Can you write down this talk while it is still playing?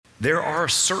There are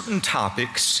certain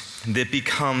topics that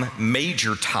become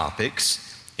major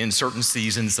topics in certain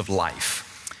seasons of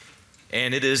life.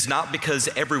 And it is not because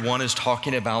everyone is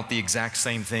talking about the exact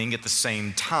same thing at the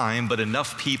same time, but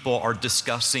enough people are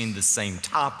discussing the same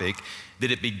topic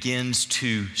that it begins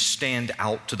to stand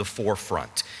out to the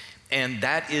forefront. And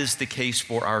that is the case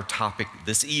for our topic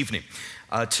this evening.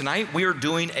 Tonight we are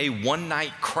doing a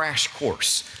one-night crash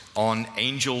course on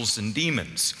angels and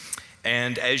demons.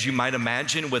 And as you might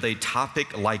imagine, with a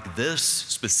topic like this,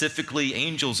 specifically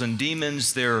angels and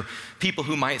demons, there are people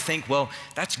who might think, well,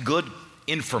 that's good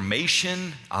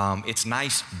information, it's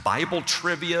nice Bible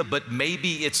trivia, but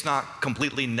maybe it's not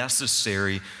completely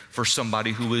necessary for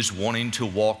somebody who is wanting to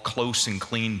walk close and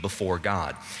clean before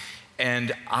God.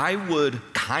 And I would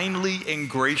kindly and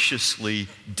graciously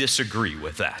disagree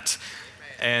with that.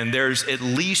 And there's at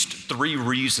least 3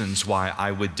 reasons why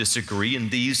I would disagree,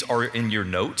 and these are in your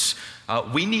notes.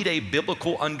 We need a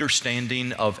biblical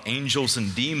understanding of angels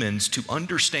and demons to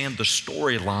understand the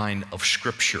storyline of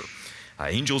Scripture.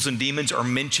 Angels and demons are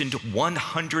mentioned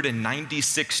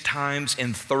 196 times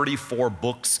in 34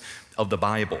 books of the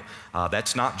Bible.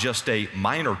 That's not just a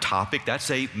minor topic, that's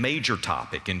a major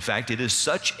topic. In fact, it is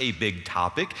such a big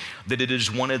topic that it is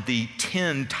one of the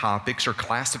 10 topics or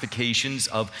classifications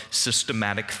of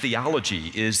systematic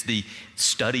theology, is the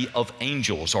study of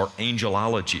angels or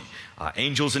angelology.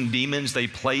 Angels and demons, they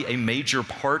play a major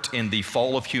part in the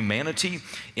fall of humanity,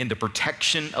 in the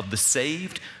protection of the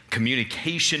saved,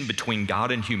 communication between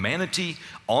God and humanity,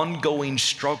 ongoing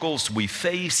struggles we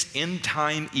face,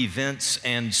 end-time events,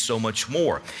 and so much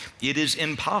more. It is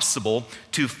impossible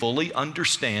to fully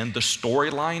understand the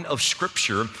storyline of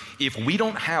Scripture if we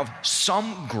don't have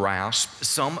some grasp,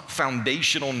 some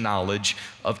foundational knowledge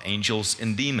of angels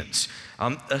and demons.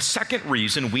 A second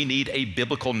reason we need a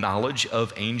biblical knowledge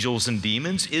of angels and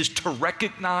demons is to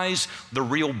recognize the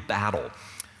real battle.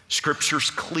 Scripture's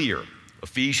clear.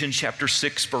 Ephesians chapter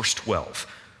 6, verse 12.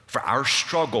 For our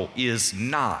struggle is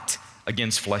not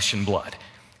against flesh and blood.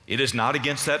 It is not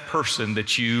against that person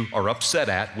that you are upset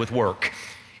at with work.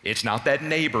 It's not that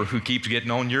neighbor who keeps getting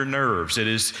on your nerves. It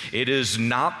is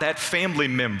not that family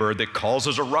member that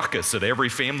causes a ruckus at every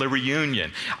family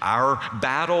reunion. Our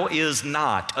battle is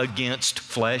not against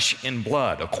flesh and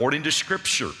blood. According to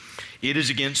Scripture, it is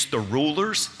against the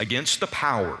rulers, against the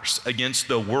powers, against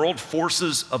the world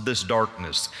forces of this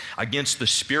darkness, against the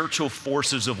spiritual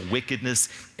forces of wickedness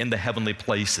in the heavenly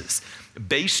places.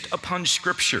 Based upon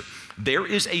Scripture, there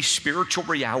is a spiritual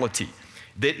reality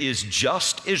that is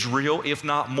just as real, if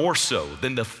not more so,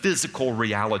 than the physical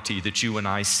reality that you and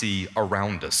I see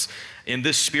around us. In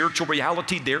this spiritual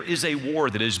reality, there is a war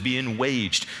that is being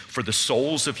waged for the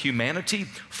souls of humanity,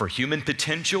 for human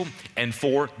potential, and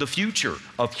for the future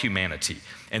of humanity.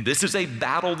 And this is a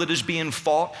battle that is being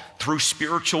fought through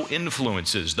spiritual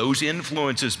influences, those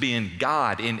influences being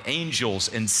God and angels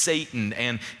and Satan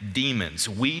and demons.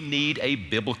 We need a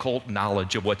biblical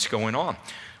knowledge of what's going on.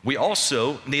 We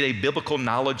also need a biblical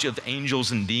knowledge of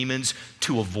angels and demons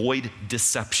to avoid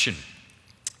deception.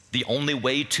 The only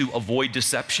way to avoid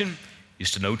deception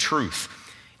is to know truth.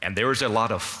 And there is a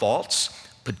lot of false,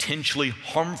 potentially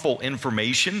harmful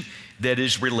information that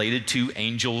is related to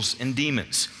angels and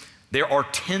demons. There are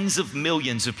tens of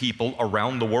millions of people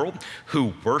around the world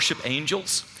who worship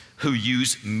angels, who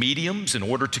use mediums in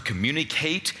order to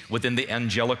communicate within the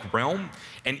angelic realm,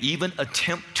 and even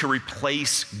attempt to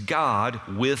replace God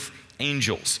with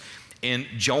angels. In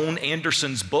Joan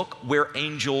Anderson's book, Where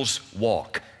Angels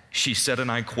Walk, she said,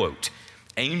 and I quote,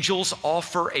 "Angels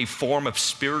offer a form of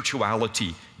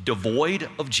spirituality devoid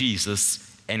of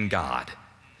Jesus and God.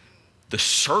 The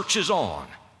search is on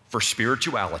for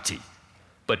spirituality,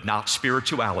 but not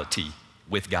spirituality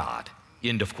with God."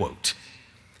 End of quote.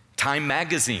 Time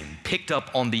magazine picked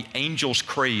up on the angels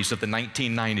craze of the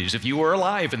 1990s. If you were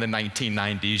alive in the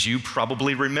 1990s, you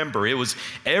probably remember.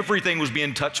 Everything was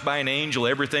being touched by an angel.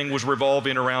 Everything was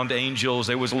revolving around angels.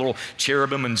 There was a little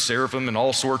cherubim and seraphim and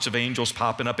all sorts of angels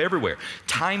popping up everywhere.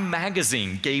 Time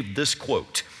magazine gave this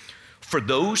quote: "For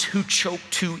those who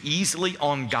choke too easily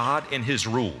on God and His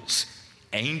rules,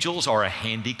 angels are a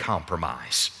handy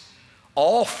compromise.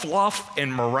 All fluff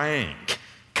and meringue,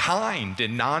 kind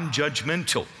and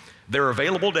non-judgmental. They're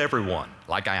available to everyone,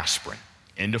 like aspirin."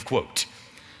 End of quote.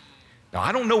 Now,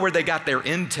 I don't know where they got their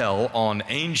intel on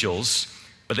angels,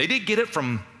 but they did get it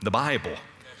from the Bible.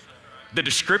 The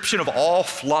description of all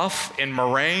fluff and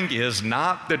meringue is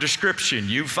not the description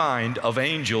you find of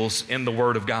angels in the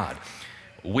Word of God.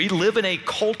 We live in a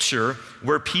culture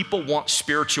where people want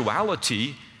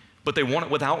spirituality, but they want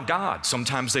it without God.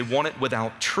 Sometimes they want it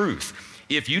without truth.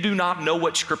 If you do not know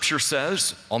what Scripture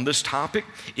says on this topic,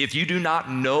 if you do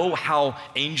not know how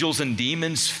angels and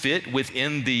demons fit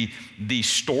within the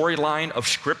storyline of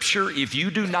Scripture, if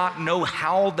you do not know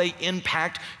how they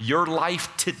impact your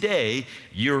life today,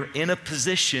 you're in a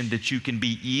position that you can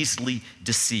be easily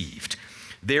deceived.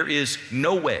 There is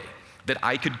no way that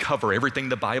I could cover everything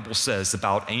the Bible says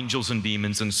about angels and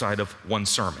demons inside of one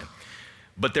sermon.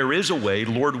 But there is a way,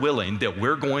 Lord willing, that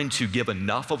we're going to give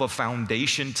enough of a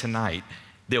foundation tonight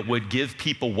that would give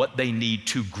people what they need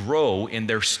to grow in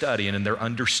their study and in their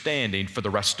understanding for the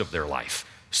rest of their life.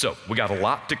 So we got a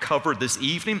lot to cover this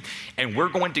evening, and we're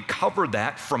going to cover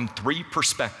that from three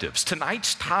perspectives.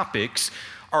 Tonight's topics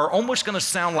are almost going to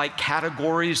sound like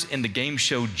categories in the game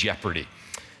show Jeopardy!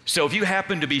 So if you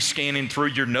happen to be scanning through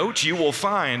your notes, you will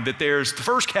find that the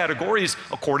first category is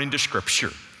according to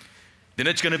Scripture. Then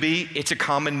it's going to be, it's a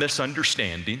common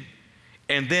misunderstanding.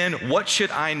 And then, what should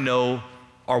I know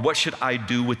or what should I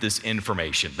do with this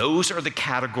information? Those are the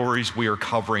categories we are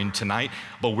covering tonight,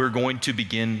 but we're going to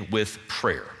begin with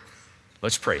prayer.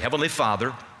 Let's pray. Heavenly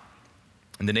Father,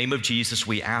 in the name of Jesus,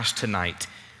 we ask tonight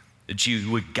that you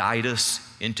would guide us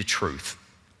into truth.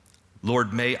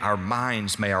 Lord, may our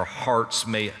minds, may our hearts,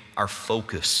 may our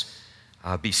focus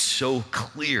be so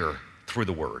clear through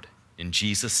the word. In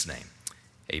Jesus' name,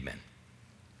 amen.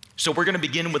 So we're going to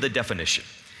begin with a definition.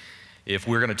 If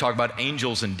we're going to talk about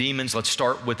angels and demons, let's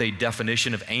start with a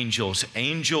definition of angels.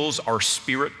 Angels are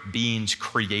spirit beings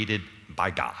created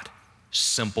by God.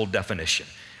 Simple definition.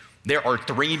 There are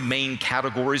three main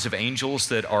categories of angels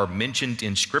that are mentioned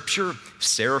in Scripture: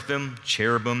 seraphim,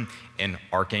 cherubim, and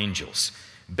archangels.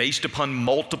 Based upon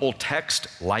multiple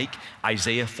texts like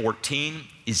Isaiah 14,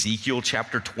 Ezekiel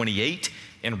chapter 28,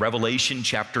 in Revelation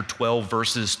chapter 12,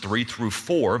 verses 3 through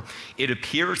 4, it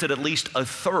appears that at least a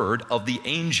third of the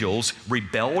angels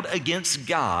rebelled against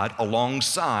God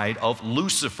alongside of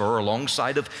Lucifer,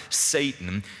 alongside of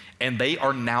Satan, and they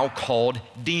are now called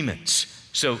demons.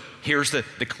 So here's the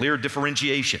clear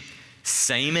differentiation.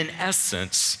 Same in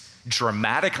essence,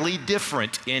 dramatically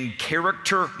different in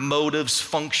character, motives,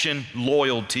 function,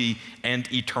 loyalty,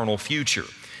 and eternal future.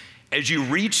 As you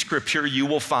read Scripture, you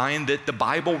will find that the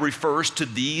Bible refers to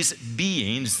these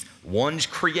beings, ones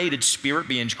created, spirit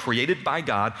beings created by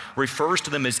God, refers to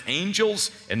them as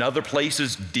angels, in other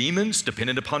places demons,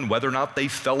 depending upon whether or not they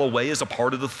fell away as a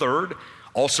part of the third.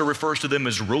 Also refers to them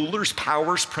as rulers,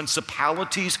 powers,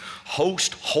 principalities,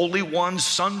 hosts, holy ones,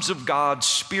 sons of God,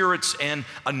 spirits, and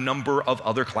a number of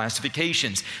other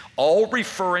classifications, all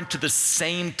referring to the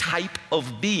same type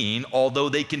of being, although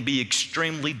they can be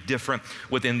extremely different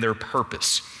within their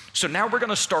purpose. So now we're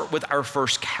going to start with our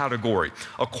first category,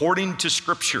 according to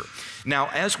Scripture. Now,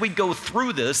 as we go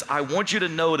through this, I want you to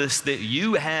notice that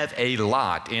you have a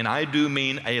lot, and I do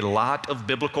mean a lot of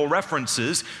biblical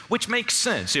references, which makes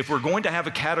sense. If we're going to have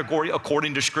a category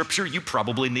according to Scripture, you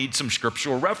probably need some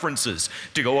scriptural references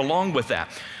to go along with that.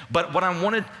 But what I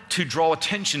wanted to draw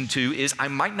attention to is I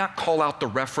might not call out the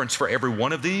reference for every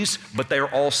one of these, but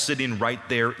they're all sitting right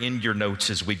there in your notes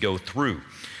as we go through.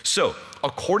 So,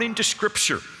 according to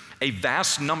Scripture, a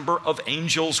vast number of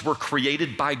angels were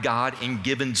created by God and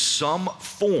given some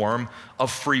form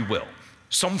of free will.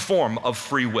 Some form of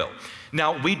free will.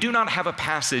 Now, we do not have a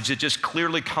passage that just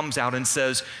clearly comes out and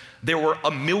says there were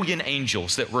 1 million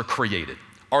angels that were created,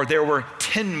 or there were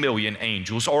 10 million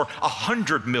angels, or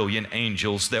 100 million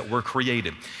angels that were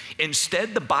created.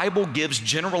 Instead, the Bible gives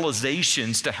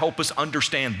generalizations to help us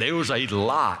understand there's a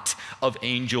lot of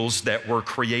angels that were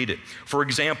created. For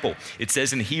example, it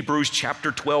says in Hebrews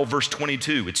chapter 12, verse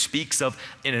 22, it speaks of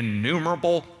an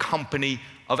innumerable company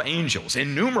of angels.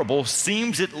 Innumerable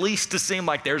seems at least to seem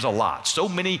like there's a lot. So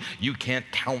many you can't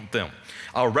count them.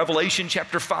 Revelation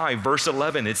chapter 5, verse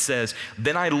 11, it says,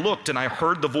 "Then I looked and I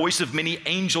heard the voice of many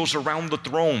angels around the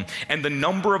throne, and the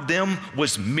number of them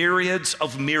was myriads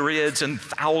of myriads and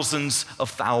thousands of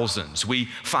thousands." We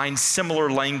find similar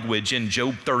language in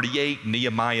Job 38,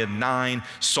 Nehemiah 9,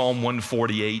 Psalm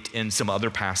 148, and some other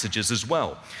passages as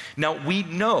well. Now, we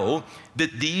know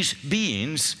that these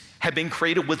beings have been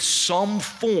created with some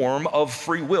form of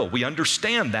free will. We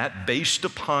understand that based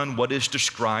upon what is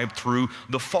described through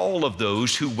the fall of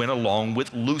those who went along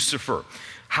with Lucifer.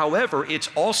 However, it's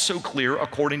also clear,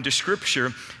 according to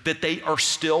Scripture, that they are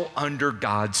still under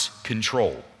God's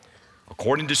control.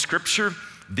 According to Scripture,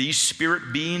 these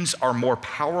spirit beings are more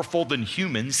powerful than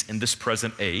humans in this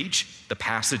present age. The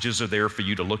passages are there for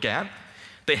you to look at.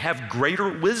 They have greater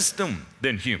wisdom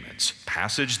than humans.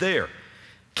 Passage there.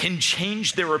 Can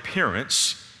change their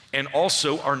appearance, and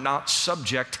also are not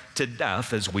subject to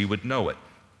death as we would know it.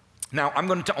 Now, I'm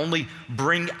going to only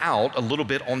bring out a little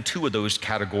bit on two of those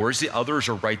categories. The others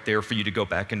are right there for you to go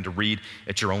back and to read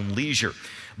at your own leisure.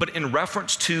 But in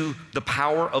reference to the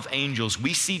power of angels,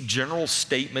 we see general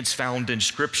statements found in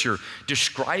Scripture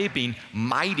describing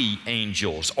mighty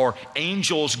angels or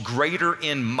angels greater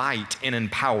in might and in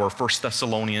power, 1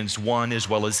 Thessalonians 1 as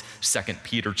well as 2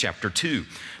 Peter chapter 2.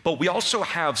 But we also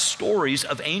have stories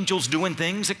of angels doing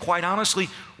things that, quite honestly,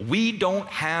 we don't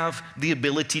have the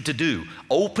ability to do.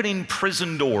 Opening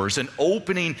prison doors and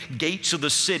opening gates of the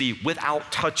city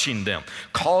without touching them,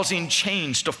 causing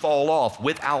chains to fall off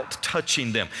without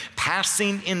touching them,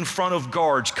 passing in front of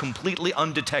guards completely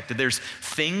undetected. There's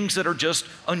things that are just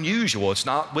unusual. It's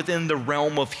not within the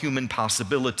realm of human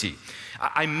possibility.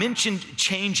 I mentioned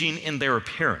changing in their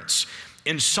appearance.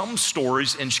 In some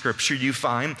stories in Scripture, you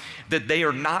find that they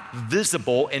are not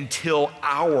visible until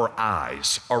our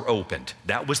eyes are opened.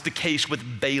 That was the case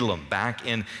with Balaam back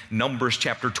in Numbers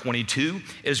chapter 22,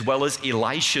 as well as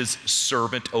Elisha's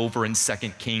servant over in 2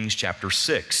 Kings chapter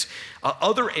 6.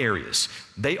 Other areas,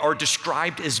 they are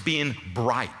described as being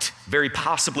bright, very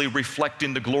possibly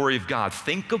reflecting the glory of God.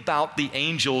 Think about the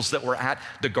angels that were at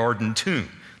the Garden Tomb.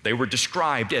 They were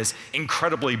described as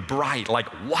incredibly bright, like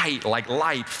white, like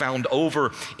light, found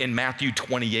over in Matthew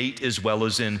 28 as well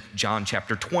as in John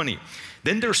chapter 20.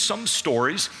 Then there's some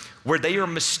stories where they are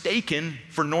mistaken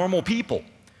for normal people.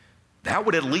 That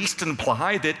would at least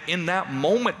imply that in that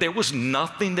moment there was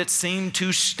nothing that seemed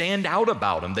to stand out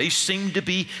about them. They seemed to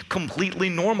be completely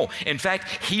normal. In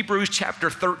fact, Hebrews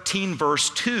chapter 13 verse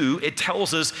 2, it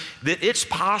tells us that it's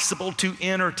possible to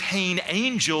entertain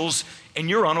angels and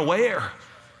you're unaware.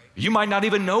 You might not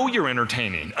even know you're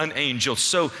entertaining an angel.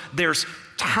 So there's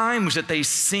times that they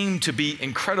seem to be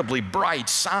incredibly bright,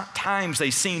 times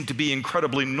they seem to be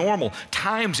incredibly normal,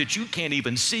 times that you can't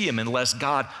even see them unless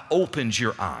God opens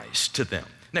your eyes to them.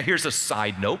 Now here's a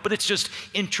side note, but it's just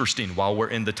interesting while we're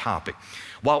in the topic.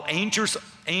 While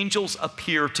angels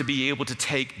appear to be able to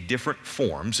take different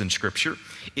forms in Scripture,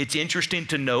 it's interesting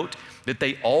to note that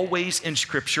they always in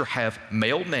Scripture have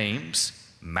male names,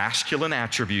 masculine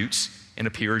attributes, and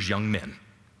appear as young men.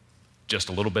 Just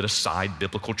a little bit of side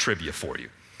biblical trivia for you.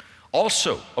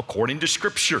 Also, according to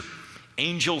Scripture,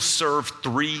 angels serve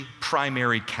three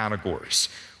primary categories: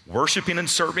 worshiping and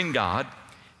serving God,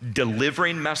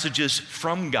 delivering messages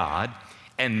from God,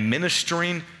 and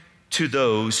ministering to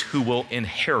those who will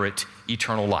inherit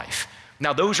eternal life.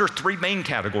 Now, those are three main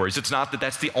categories. It's not that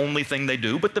that's the only thing they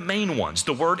do, but the main ones.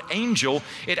 The word angel,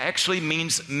 it actually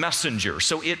means messenger.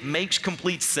 So it makes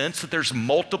complete sense that there's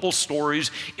multiple stories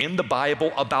in the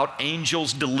Bible about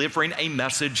angels delivering a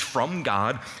message from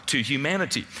God to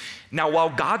humanity. Now, while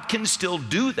God can still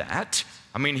do that,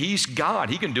 I mean, He's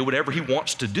God. He can do whatever He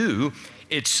wants to do.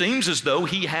 It seems as though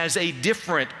He has a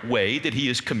different way that He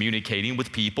is communicating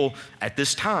with people at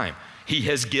this time. He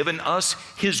has given us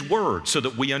His word so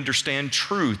that we understand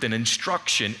truth and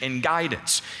instruction and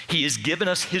guidance. He has given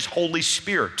us His Holy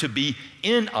Spirit to be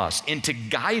in us and to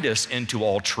guide us into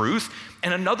all truth.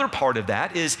 And another part of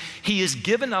that is He has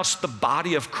given us the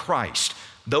body of Christ,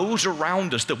 those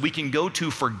around us that we can go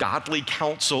to for godly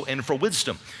counsel and for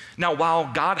wisdom. Now, while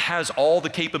God has all the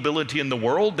capability in the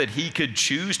world that He could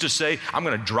choose to say, I'm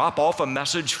going to drop off a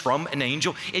message from an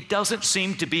angel, it doesn't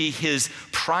seem to be His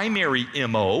primary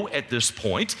MO at this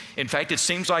point. In fact, it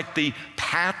seems like the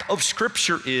path of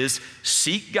Scripture is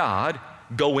seek God,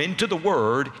 go into the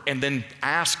Word, and then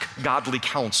ask godly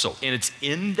counsel. And it's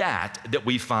in that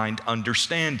we find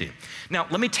understanding. Now,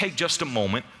 let me take just a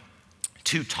moment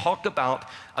to talk about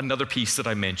another piece that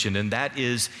I mentioned, and that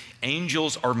is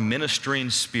angels are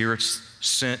ministering spirits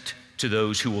sent to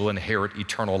those who will inherit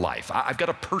eternal life. I've got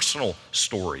a personal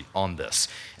story on this,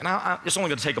 and it's only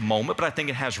going to take a moment, but I think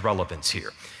it has relevance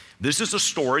here. This is a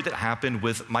story that happened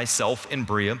with myself and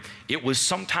Bria. It was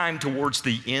sometime towards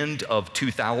the end of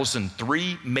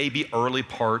 2003, maybe early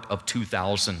part of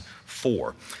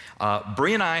 2004.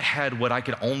 Bria and I had what I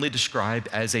could only describe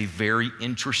as a very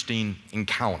interesting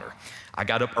encounter. I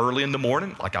got up early in the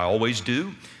morning, like I always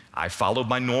do. I followed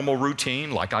my normal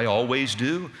routine, like I always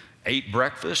do. Ate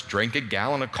breakfast, drank a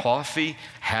gallon of coffee,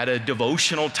 had a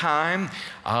devotional time.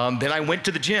 Then I went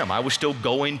to the gym. I was still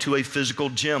going to a physical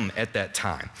gym at that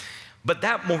time. But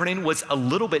that morning was a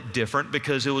little bit different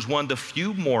because it was one of the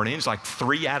few mornings, like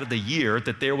 3 out of the year,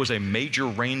 that there was a major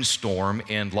rainstorm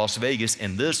in Las Vegas,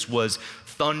 and this was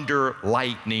thunder,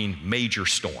 lightning, major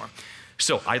storm.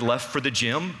 So I left for the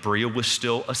gym. Bria was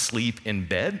still asleep in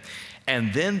bed.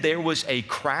 And then there was a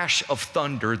crash of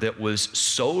thunder that was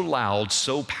so loud,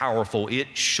 so powerful, it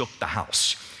shook the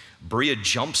house. Bria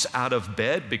jumps out of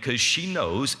bed because she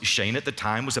knows Shayna at the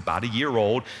time was about a year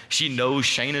old. She knows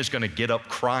Shayna's gonna get up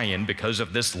crying because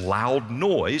of this loud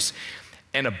noise.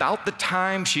 And about the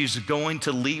time she's going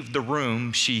to leave the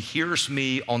room, she hears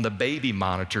me on the baby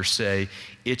monitor say,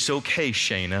 "It's okay,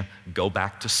 Shayna, go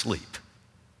back to sleep."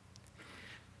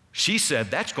 She said,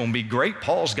 "That's gonna be great,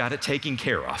 Paul's got it taken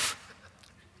care of."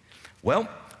 Well,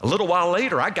 a little while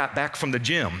later, I got back from the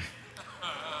gym.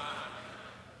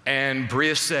 And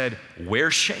Bria said,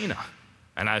 "Where's Shayna?"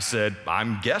 And I said,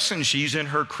 "I'm guessing she's in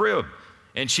her crib."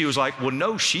 And she was like, "Well,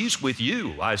 no, she's with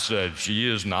you." I said, "She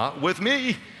is not with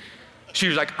me." She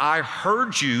was like, "I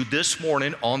heard you this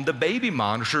morning on the baby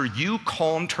monitor. You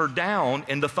calmed her down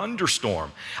in the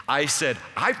thunderstorm." I said,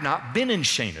 "I've not been in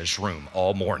Shayna's room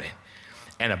all morning."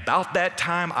 And about that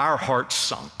time, our hearts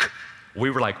sunk. We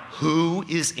were like, who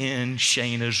is in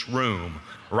Shayna's room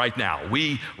right now?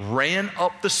 We ran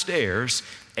up the stairs,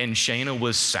 and Shayna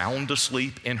was sound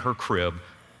asleep in her crib,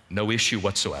 no issue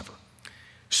whatsoever.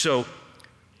 So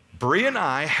Bria and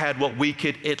I had what we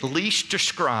could at least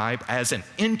describe as an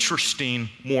interesting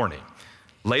morning.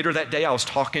 Later that day, I was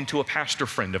talking to a pastor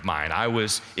friend of mine. I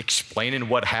was explaining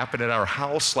what happened at our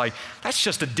house. Like, that's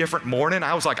just a different morning.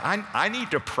 I was like, I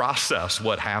need to process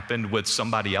what happened with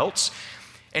somebody else.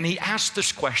 And he asked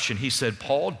this question. He said,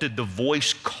 "Paul, did the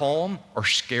voice calm or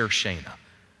scare Shayna?"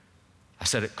 I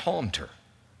said, "It calmed her."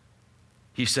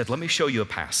 He said, "Let me show you a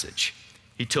passage."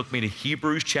 He took me to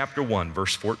Hebrews chapter 1,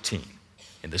 verse 14.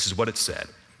 And this is what it said.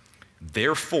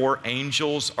 "Therefore,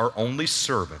 angels are only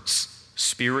servants,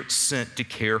 spirits sent to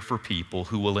care for people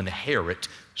who will inherit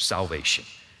salvation."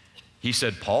 He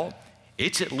said, "Paul,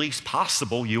 it's at least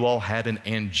possible you all had an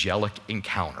angelic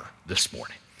encounter this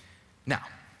morning." Now,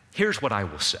 here's what I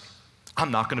will say.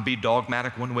 I'm not gonna be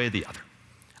dogmatic one way or the other.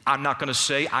 I'm not gonna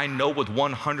say I know with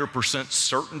 100%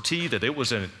 certainty that it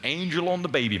was an angel on the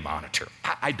baby monitor.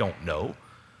 I don't know.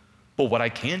 But what I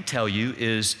can tell you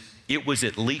is it was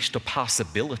at least a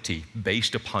possibility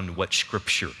based upon what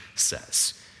Scripture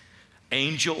says.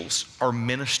 Angels are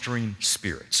ministering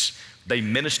spirits. They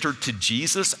ministered to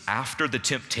Jesus after the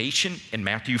temptation in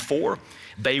Matthew 4.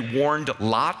 They warned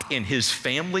Lot and his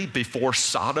family before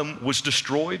Sodom was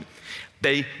destroyed.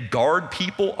 They guard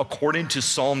people according to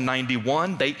Psalm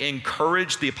 91. They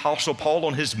encouraged the Apostle Paul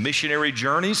on his missionary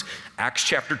journeys. Acts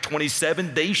chapter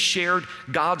 27, they shared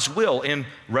God's will in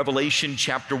Revelation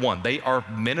chapter 1. They are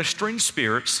ministering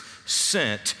spirits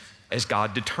sent as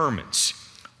God determines.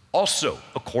 Also,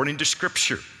 according to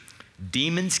Scripture,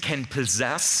 demons can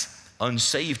possess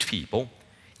unsaved people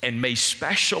and may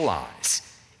specialize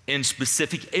in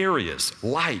specific areas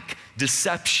like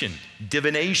deception,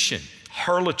 divination,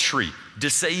 harlotry,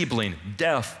 disabling,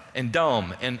 deaf and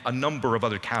dumb, and a number of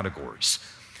other categories.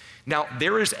 Now,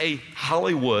 there is a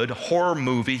Hollywood horror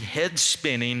movie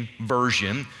head-spinning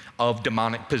version of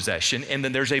demonic possession, and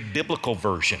then there's a biblical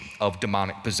version of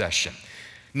demonic possession.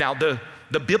 Now, the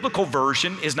biblical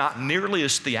version is not nearly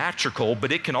as theatrical,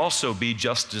 but it can also be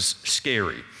just as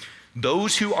scary.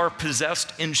 Those who are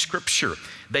possessed in Scripture,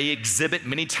 they exhibit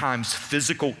many times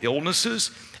physical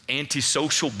illnesses,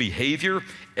 antisocial behavior,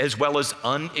 as well as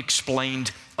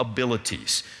unexplained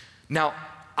abilities. Now,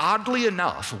 oddly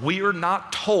enough, we are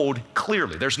not told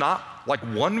clearly. There's not like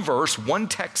one verse, one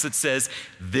text that says,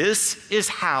 this is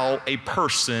how a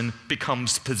person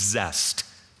becomes possessed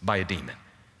by a demon.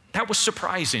 That was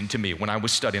surprising to me when I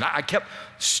was studying. I kept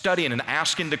studying and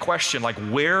asking the question, like,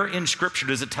 where in Scripture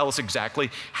does it tell us exactly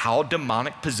how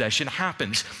demonic possession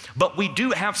happens? But we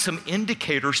do have some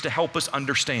indicators to help us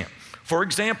understand. For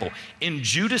example, in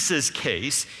Judas's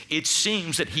case, it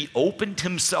seems that he opened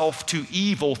himself to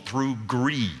evil through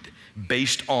greed,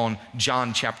 based on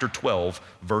John chapter 12,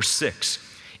 verse 6.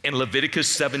 In Leviticus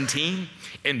 17,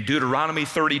 in Deuteronomy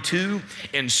 32,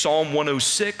 in Psalm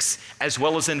 106, as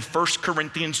well as in 1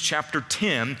 Corinthians chapter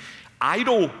 10,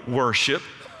 idol worship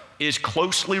is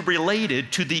closely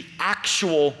related to the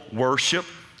actual worship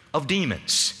of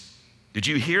demons. Did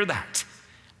you hear that?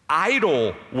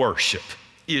 Idol worship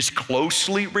is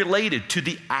closely related to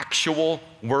the actual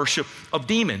worship of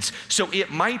demons. So it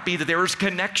might be that there is a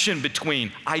connection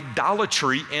between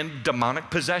idolatry and demonic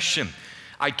possession.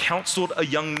 I counseled a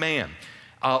young man.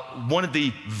 One of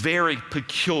the very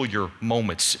peculiar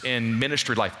moments in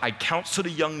ministry life, I counseled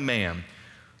a young man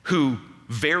who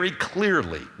very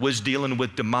clearly was dealing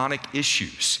with demonic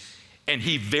issues. And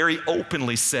he very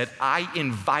openly said, I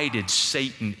invited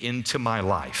Satan into my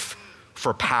life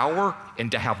for power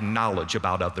and to have knowledge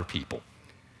about other people.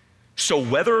 So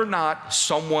whether or not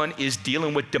someone is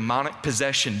dealing with demonic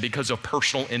possession because of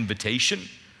personal invitation,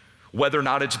 whether or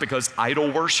not it's because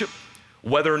idol worship,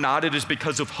 whether or not it is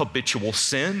because of habitual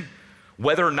sin,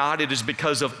 Whether or not it is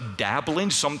because of dabbling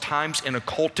sometimes in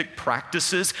occultic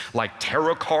practices like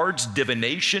tarot cards,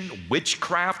 divination,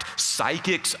 witchcraft,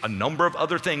 psychics, a number of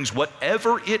other things,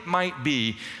 whatever it might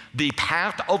be, the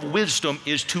path of wisdom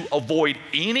is to avoid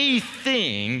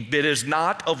anything that is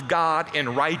not of God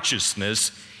and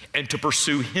righteousness and to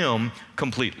pursue Him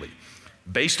completely.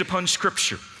 Based upon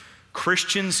Scripture,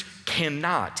 Christians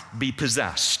cannot be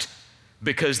possessed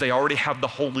because they already have the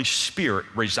Holy Spirit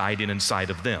residing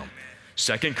inside of them.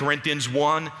 2 Corinthians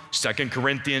 1, 2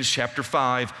 Corinthians chapter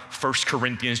 5, 1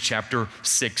 Corinthians chapter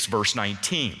 6, verse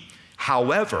 19.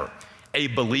 However, a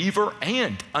believer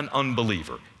and an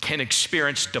unbeliever can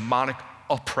experience demonic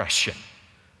oppression,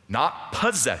 not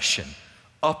possession,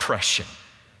 oppression.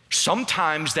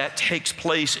 Sometimes that takes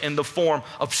place in the form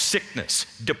of sickness,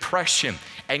 depression,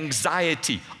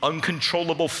 anxiety,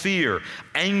 uncontrollable fear,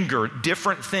 anger,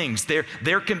 different things.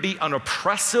 There can be an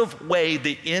oppressive way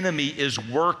the enemy is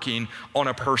working on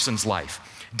a person's life.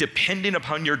 Depending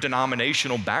upon your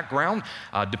denominational background,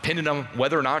 depending on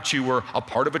whether or not you were a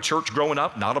part of a church growing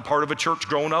up, not a part of a church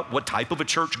growing up, what type of a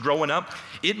church growing up,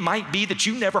 it might be that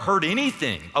you never heard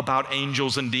anything about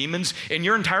angels and demons in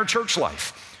your entire church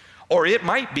life. Or it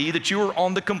might be that you were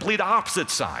on the complete opposite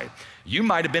side. You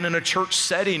might have been in a church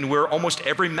setting where almost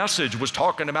every message was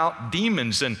talking about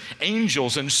demons and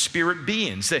angels and spirit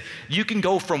beings. That you can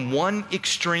go from one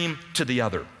extreme to the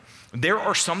other. There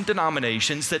are some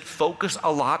denominations that focus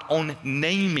a lot on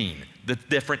naming the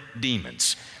different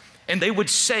demons. And they would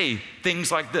say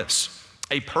things like this: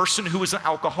 a person who is an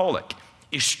alcoholic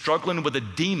is struggling with a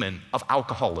demon of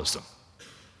alcoholism.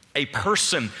 A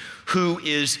person who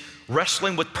is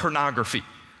wrestling with pornography,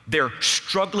 they're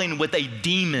struggling with a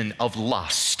demon of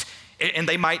lust. And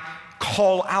they might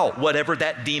call out whatever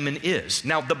that demon is.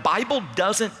 Now, the Bible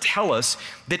doesn't tell us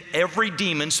that every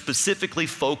demon specifically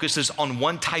focuses on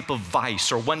one type of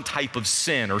vice or one type of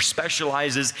sin or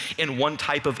specializes in one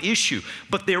type of issue,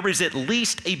 but there is at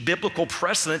least a biblical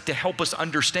precedent to help us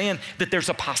understand that there's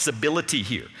a possibility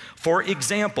here. For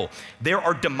example, there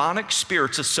are demonic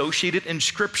spirits associated in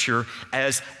Scripture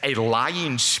as a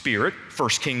lying spirit, 1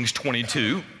 Kings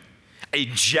 22, a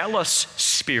jealous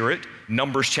spirit,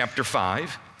 Numbers chapter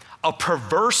 5, a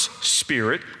perverse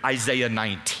spirit, Isaiah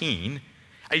 19,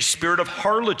 a spirit of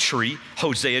harlotry,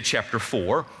 Hosea chapter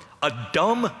 4, a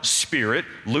dumb spirit,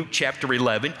 Luke chapter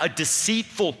 11, a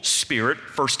deceitful spirit,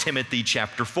 1 Timothy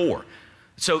chapter 4.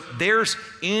 So there's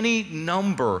any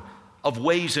number of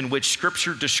ways in which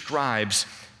Scripture describes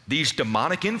these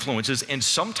demonic influences, and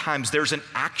sometimes there's an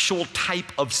actual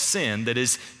type of sin that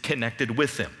is connected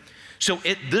with them. So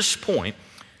at this point,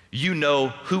 you know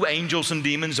who angels and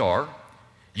demons are.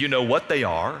 You know what they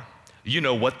are, you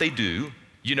know what they do,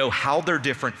 you know how they're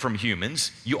different from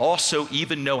humans. You also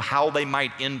even know how they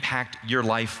might impact your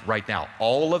life right now.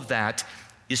 All of that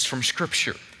is from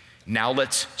Scripture. Now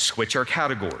let's switch our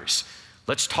categories.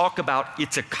 Let's talk about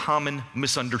it's a common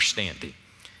misunderstanding.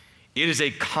 It is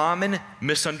a common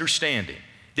misunderstanding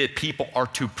that people are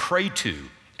to pray to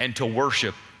and to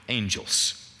worship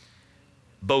angels.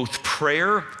 Both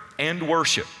prayer and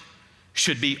worship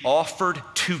should be offered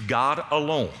to God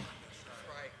alone,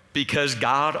 because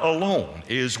God alone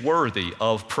is worthy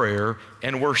of prayer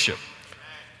and worship.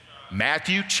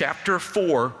 Matthew chapter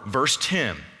 4, verse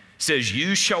 10 says,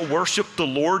 "You shall worship the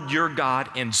Lord your God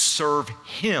and serve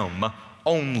Him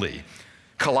only."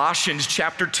 Colossians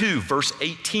chapter 2, verse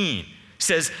 18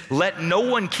 says, "Let no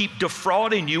one keep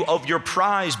defrauding you of your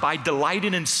prize by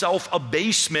delighting in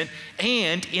self-abasement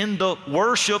and in the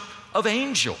worship of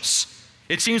angels."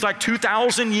 It seems like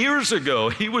 2,000 years ago,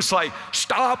 he was like,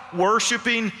 stop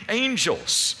worshiping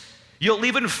angels. You'll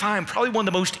even find probably one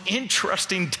of the most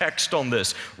interesting texts on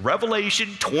this,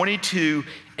 Revelation 22,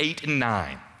 8 and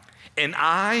 9. "And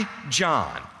I,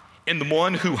 John, am the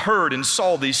one who heard and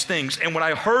saw these things. And when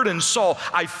I heard and saw,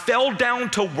 I fell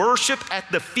down to worship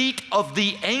at the feet of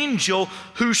the angel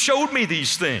who showed me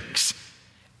these things.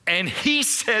 And he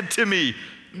said to me,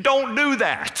 'Don't do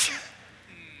that.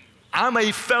 I'm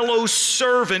a fellow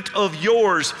servant of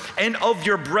yours and of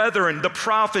your brethren, the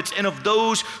prophets, and of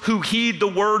those who heed the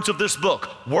words of this book.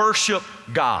 Worship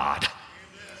God.'"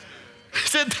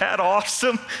 Isn't that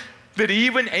awesome? That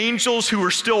even angels who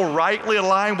are still rightly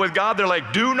aligned with God, they're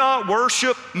like, do not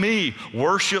worship me,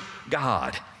 worship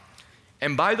God.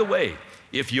 And by the way,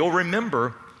 if you'll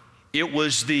remember, it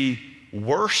was the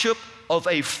worship of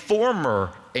a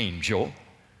former angel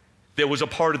that was a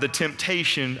part of the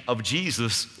temptation of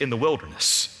Jesus in the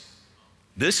wilderness.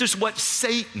 This is what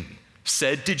Satan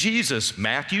said to Jesus,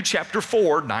 Matthew chapter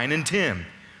 4, 9 and 10.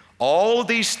 "All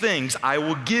these things I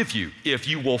will give you if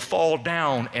you will fall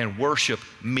down and worship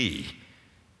me."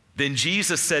 Then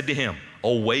Jesus said to him,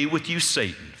 "Away with you,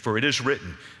 Satan, for it is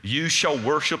written, you shall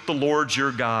worship the Lord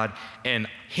your God, and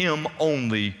him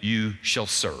only you shall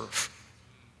serve."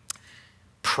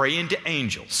 Praying to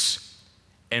angels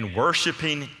and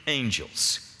worshiping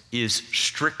angels is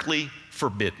strictly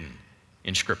forbidden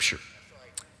in Scripture.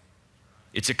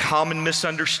 It's a common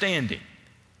misunderstanding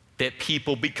that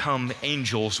people become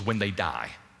angels when they die.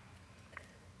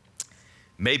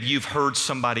 Maybe you've heard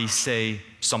somebody say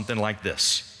something like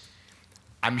this: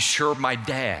 "I'm sure my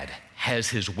dad has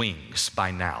his wings by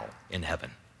now in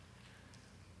heaven."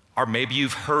 Or maybe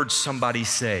you've heard somebody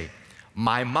say,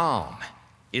 "My mom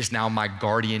is now my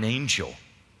guardian angel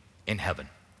in heaven."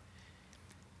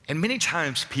 And many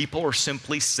times people are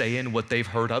simply saying what they've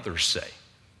heard others say.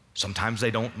 Sometimes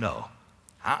they don't know.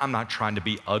 I'm not trying to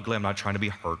be ugly, I'm not trying to be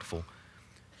hurtful,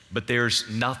 but there's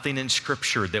nothing in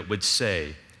Scripture that would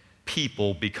say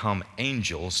people become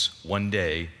angels one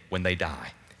day when they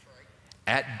die.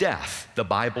 At death, the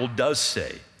Bible does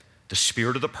say the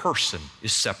spirit of the person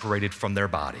is separated from their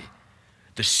body.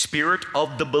 The spirit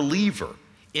of the believer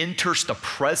enters the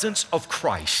presence of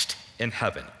Christ in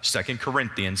heaven, 2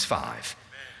 Corinthians 5.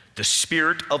 The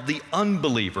spirit of the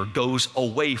unbeliever goes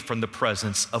away from the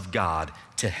presence of God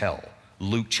to hell,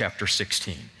 Luke chapter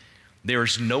 16. There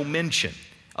is no mention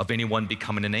of anyone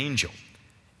becoming an angel.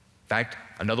 In fact,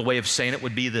 another way of saying it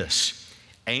would be this: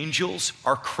 angels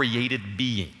are created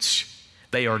beings.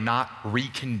 They are not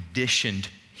reconditioned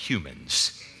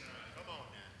humans.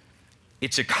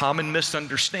 It's a common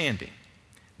misunderstanding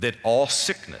that all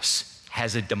sickness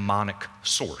has a demonic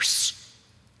source.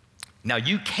 Now,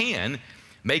 you can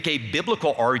make a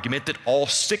biblical argument that all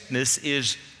sickness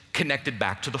is connected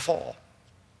back to the fall.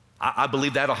 I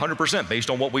believe that 100% based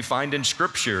on what we find in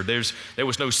Scripture. There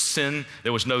was no sin,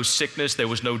 there was no sickness, there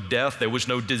was no death, there was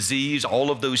no disease,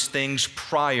 all of those things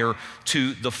prior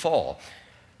to the fall.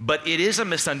 But it is a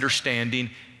misunderstanding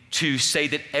to say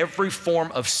that every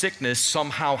form of sickness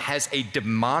somehow has a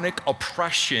demonic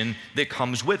oppression that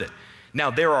comes with it.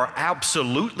 Now, there are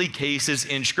absolutely cases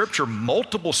in Scripture,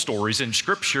 multiple stories in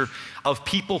Scripture of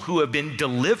people who have been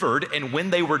delivered, and when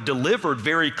they were delivered,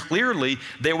 very clearly,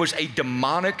 there was a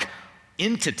demonic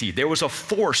entity. There was a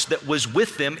force that was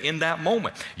with them in that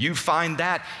moment. You find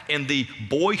that in the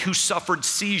boy who suffered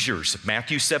seizures,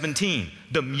 Matthew 17,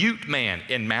 the mute man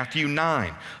in Matthew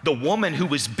 9, the woman who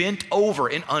was bent over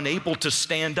and unable to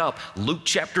stand up, Luke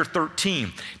chapter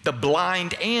 13, the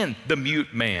blind and the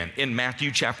mute man in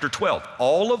Matthew chapter 12.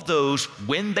 All of those,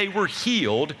 when they were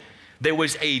healed, there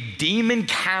was a demon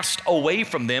cast away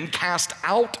from them, cast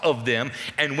out of them,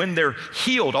 and when they're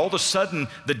healed, all of a sudden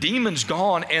the demon's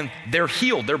gone and they're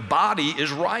healed. Their body is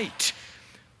right.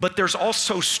 But there's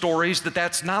also stories that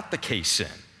that's not the case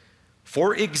in.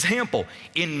 For example,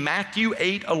 in Matthew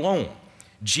 8 alone,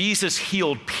 Jesus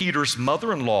healed Peter's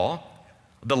mother-in-law,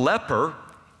 the leper,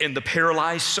 and the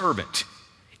paralyzed servant.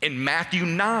 In Matthew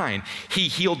 9, he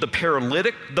healed the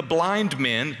paralytic, the blind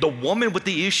men, the woman with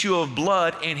the issue of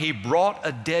blood, and he brought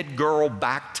a dead girl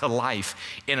back to life.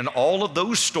 And in all of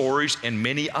those stories and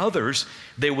many others,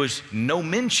 there was no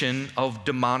mention of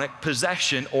demonic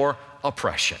possession or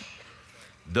oppression.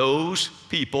 Those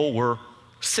people were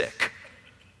sick.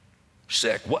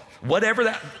 Sick, whatever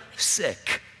that,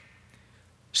 sick.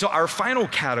 So our final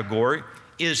category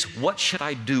is, what should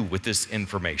I do with this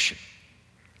information?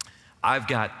 I've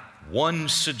got one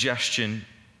suggestion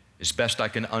as best I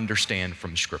can understand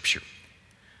from Scripture.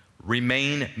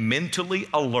 Remain mentally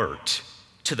alert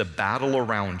to the battle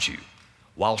around you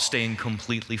while staying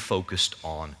completely focused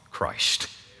on Christ.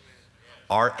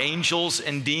 Are angels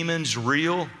and demons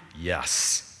real?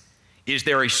 Yes. Is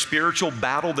there a spiritual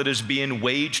battle that is being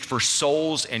waged for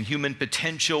souls and human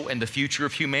potential and the future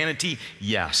of humanity?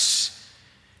 Yes.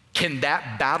 Can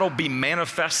that battle be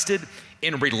manifested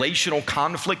in relational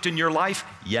conflict in your life?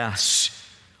 Yes.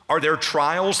 Are there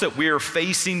trials that we are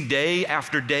facing day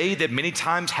after day that many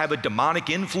times have a demonic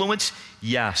influence?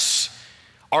 Yes.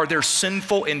 Are there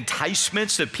sinful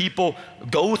enticements that people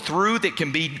go through that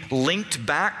can be linked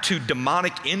back to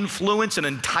demonic influence and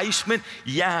enticement?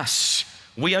 Yes.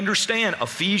 We understand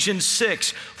Ephesians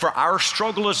 6, for our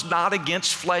struggle is not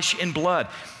against flesh and blood.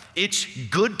 It's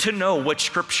good to know what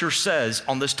Scripture says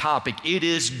on this topic. It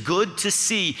is good to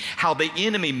see how the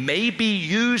enemy may be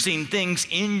using things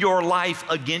in your life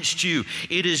against you.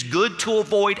 It is good to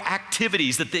avoid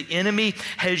activities that the enemy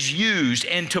has used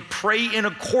and to pray in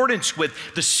accordance with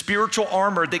the spiritual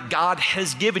armor that God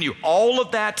has given you. All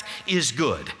of that is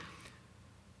good.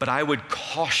 But I would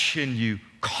caution you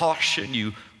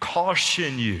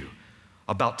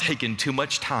about taking too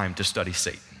much time to study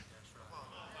Satan.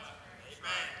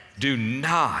 Do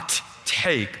not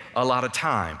take a lot of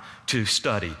time to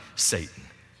study Satan.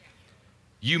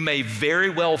 You may very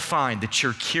well find that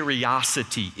your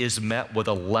curiosity is met with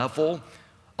a level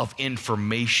of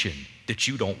information that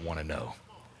you don't want to know.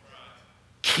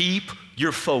 Keep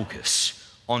your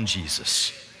focus on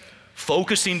Jesus.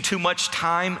 Focusing too much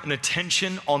time and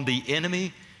attention on the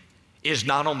enemy is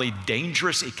not only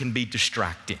dangerous, it can be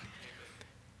distracting.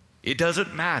 It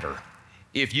doesn't matter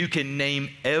if you can name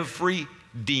every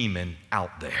demon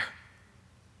out there.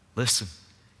 Listen,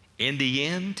 in the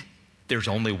end, there's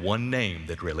only one name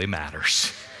that really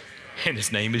matters, and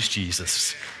his name is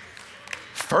Jesus.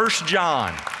 1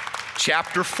 John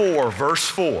chapter 4, verse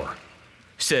 4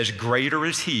 says, greater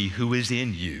is he who is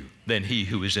in you than he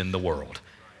who is in the world.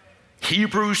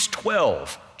 Hebrews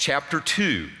 12, chapter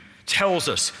 2 tells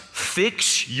us,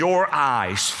 fix your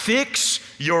eyes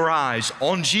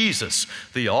on Jesus,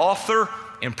 the author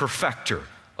and perfecter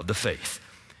of the faith.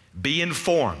 Be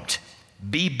informed,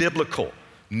 be biblical,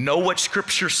 know what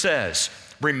Scripture says,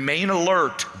 remain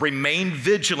alert, remain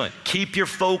vigilant, keep your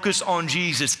focus on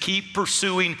Jesus, keep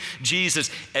pursuing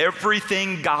Jesus.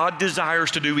 Everything God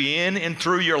desires to do in and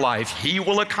through your life, He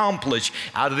will accomplish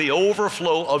out of the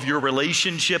overflow of your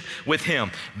relationship with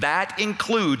Him. That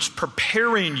includes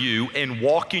preparing you and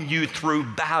walking you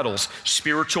through battles,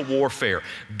 spiritual warfare.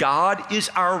 God is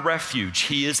our refuge.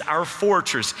 He is our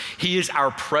fortress. He is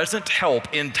our present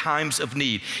help in times of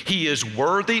need. He is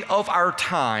worthy of our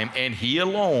time, and He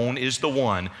alone is the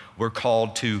one we're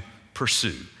called to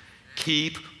pursue.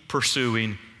 Keep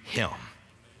pursuing Him.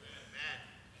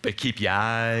 But keep your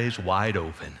eyes wide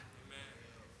open.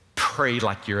 Pray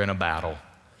like you're in a battle.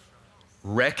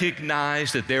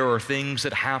 Recognize that there are things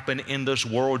that happen in this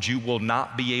world you will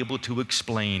not be able to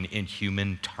explain in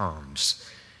human terms.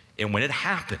 And when it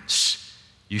happens,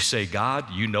 you say,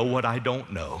 God, you know what I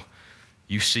don't know.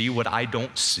 You see what I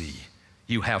don't see.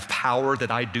 You have power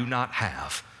that I do not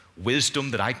have.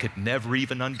 Wisdom that I could never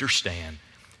even understand.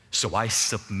 So I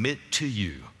submit to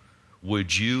you.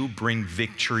 Would you bring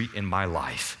victory in my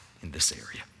life in this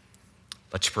area?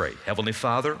 Let's pray. Heavenly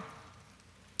Father,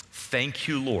 thank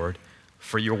you, Lord,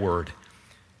 for your word.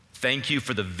 Thank you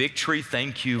for the victory.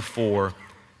 Thank you for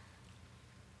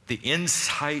the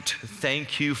insight.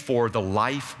 Thank you for the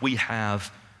life we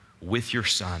have with your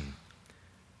Son.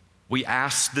 We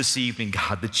ask this evening,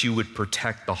 God, that you would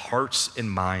protect the hearts and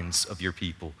minds of your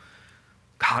people.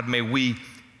 God, may we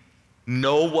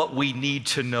know what we need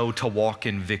to know to walk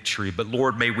in victory, but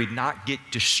Lord, may we not get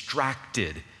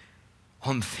distracted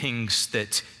on things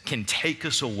that can take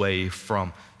us away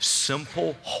from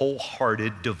simple,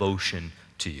 wholehearted devotion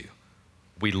to you.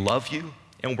 We love you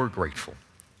and we're grateful.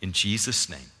 In Jesus'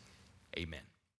 name, amen.